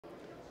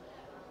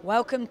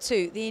Welcome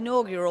to the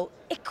inaugural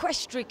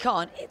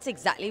Equestricon. It's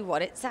exactly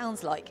what it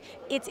sounds like.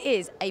 It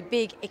is a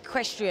big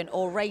equestrian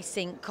or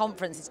racing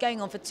conference. It's going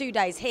on for 2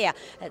 days here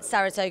at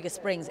Saratoga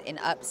Springs in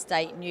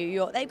upstate New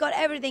York. They've got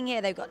everything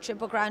here. They've got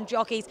Triple Crown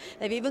jockeys.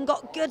 They've even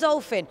got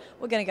Godolphin.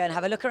 We're going to go and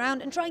have a look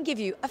around and try and give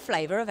you a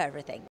flavour of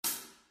everything.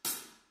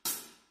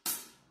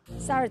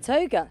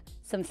 Saratoga,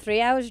 some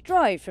 3 hours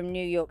drive from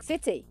New York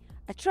City,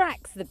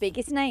 attracts the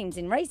biggest names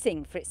in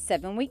racing for its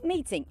 7-week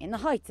meeting in the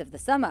height of the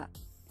summer.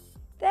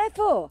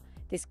 Therefore,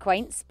 this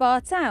quaint spa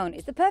town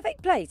is the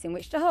perfect place in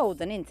which to hold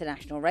an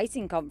international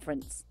racing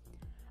conference.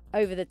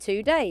 Over the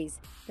 2 days,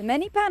 the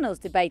many panels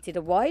debated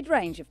a wide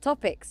range of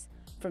topics,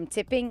 from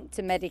tipping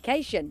to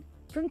medication,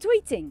 from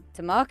tweeting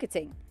to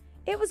marketing.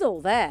 It was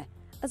all there,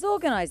 as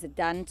organiser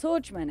Dan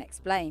Torgman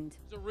explained.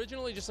 It was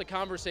originally just a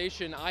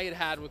conversation I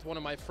had with one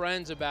of my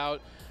friends about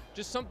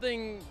just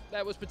something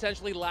that was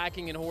potentially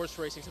lacking in horse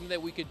racing, something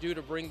that we could do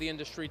to bring the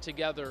industry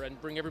together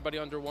and bring everybody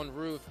under one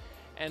roof.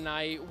 And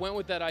I went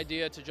with that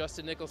idea to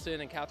Justin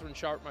Nicholson and Catherine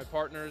Sharp, my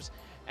partners,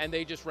 and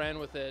they just ran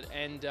with it.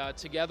 And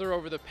together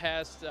over the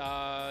past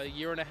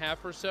year and a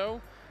half or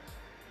so,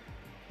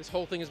 this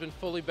whole thing has been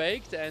fully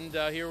baked, and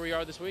here we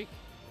are this week.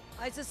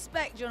 I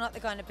suspect you're not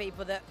the kind of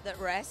people that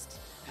rest.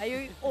 Are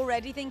you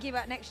already thinking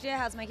about next year,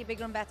 how to make it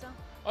bigger and better?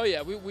 Oh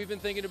yeah, we've been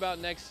thinking about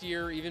next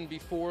year even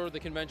before the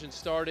convention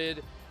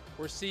started.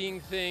 We're seeing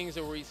things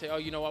where we say, oh,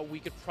 you know what, we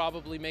could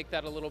probably make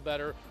that a little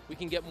better. We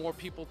can get more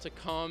people to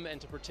come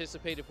and to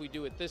participate if we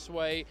do it this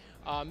way.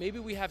 Maybe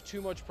we have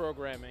too much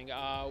programming.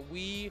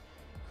 We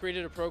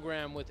created a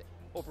program with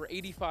over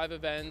 85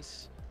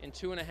 events in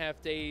 2.5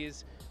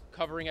 days,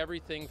 covering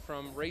everything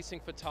from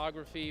racing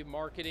photography,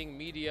 marketing,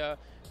 media,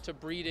 to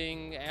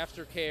breeding,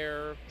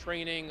 aftercare,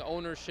 training,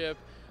 ownership,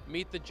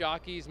 meet the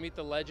jockeys, meet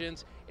the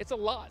legends. It's a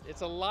lot.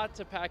 It's a lot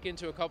to pack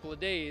into a couple of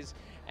days.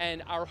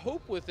 And our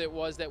hope with it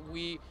was that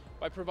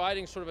by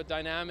providing sort of a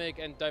dynamic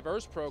and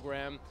diverse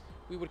program,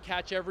 we would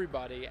catch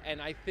everybody.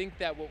 And I think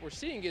that what we're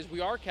seeing is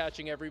we are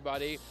catching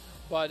everybody,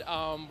 but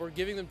we're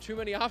giving them too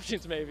many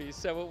options maybe.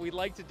 So what we'd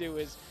like to do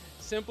is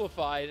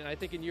simplify it, and I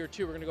think in year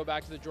 2 we're going to go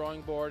back to the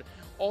drawing board.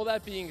 All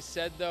that being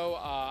said though,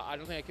 I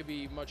don't think I could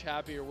be much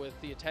happier with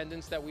the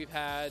attendance that we've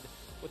had,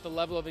 with the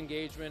level of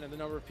engagement and the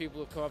number of people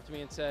who have come up to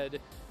me and said,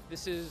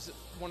 this is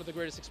one of the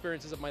greatest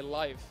experiences of my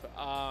life,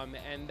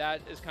 and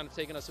that has kind of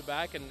taken us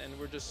aback, and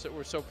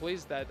we're so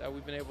pleased that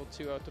we've been able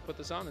to put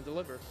this on and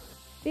deliver.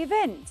 The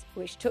event,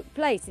 which took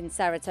place in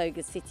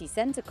Saratoga's city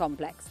centre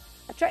complex,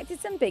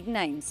 attracted some big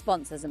name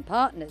sponsors and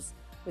partners,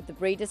 with the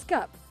Breeders'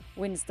 Cup,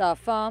 Windstar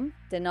Farm,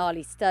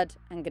 Denali Stud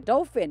and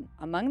Godolphin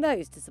among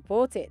those to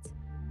support it.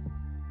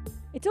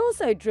 It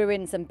also drew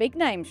in some big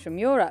names from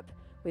Europe,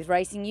 with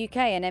Racing UK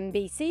and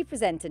NBC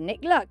presenter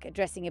Nick Luck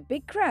addressing a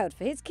big crowd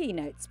for his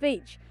keynote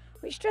speech,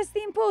 which stressed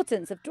the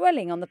importance of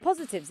dwelling on the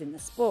positives in the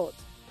sport.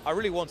 I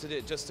really wanted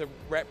it just to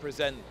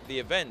represent the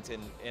event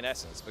in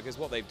essence, because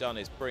what they've done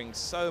is bring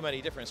so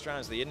many different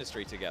strands of the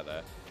industry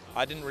together.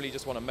 I didn't really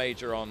just want to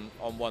major on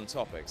one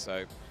topic,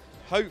 so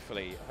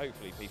hopefully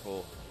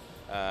people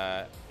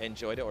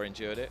enjoyed it or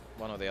endured it,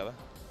 one or the other.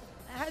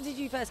 How did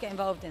you first get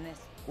involved in this?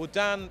 Well,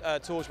 Dan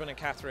Torgman and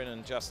Catherine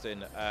and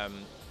Justin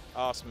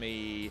asked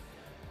me,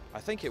 I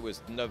think it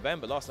was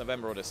last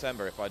November or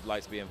December, if I'd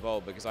like to be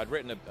involved, because I'd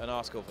written an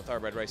article for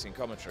Thoroughbred Racing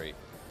Commentary,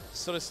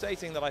 sort of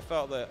stating that I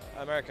felt that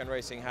American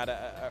racing had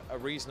a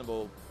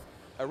reasonable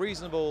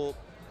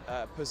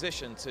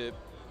position to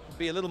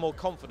be a little more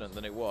confident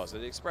than it was.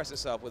 It expressed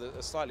itself with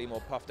a slightly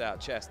more puffed out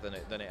chest than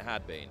it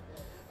had been.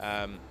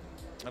 And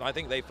I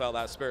think they felt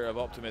that spirit of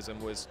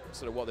optimism was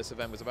sort of what this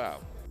event was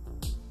about.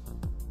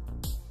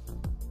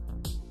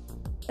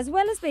 As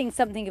well as being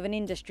something of an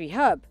industry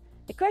hub,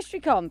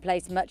 Equestricon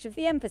placed much of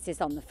the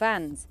emphasis on the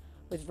fans,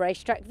 with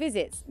racetrack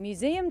visits,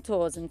 museum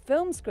tours and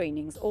film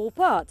screenings all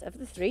part of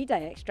the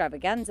 3-day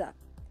extravaganza.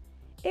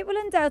 It will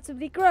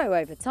undoubtedly grow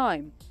over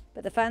time,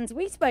 but the fans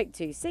we spoke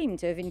to seem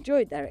to have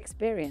enjoyed their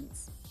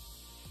experience.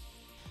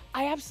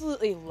 I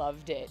absolutely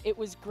loved it. It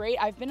was great.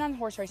 I've been on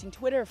horse racing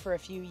Twitter for a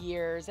few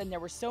years, and there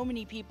were so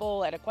many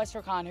people at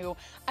Equestricon who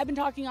I've been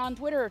talking on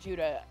Twitter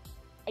to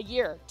a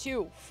year,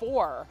 2,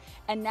 4,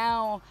 and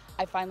now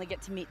I finally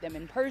get to meet them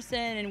in person,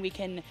 and we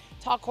can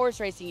talk horse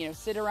racing, you know,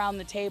 sit around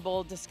the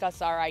table,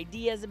 discuss our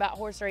ideas about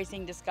horse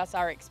racing, discuss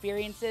our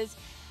experiences.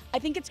 I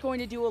think it's going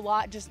to do a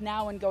lot just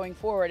now and going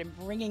forward and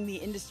bringing the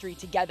industry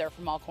together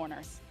from all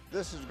corners.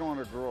 This is going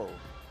to grow.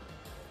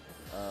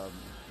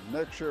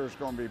 Next year is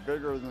going to be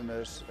bigger than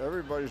this.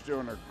 Everybody's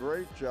doing a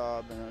great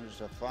job, and it's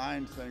a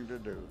fine thing to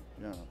do,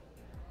 you know.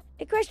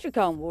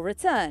 Equestricon will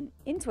return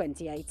in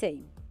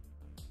 2018.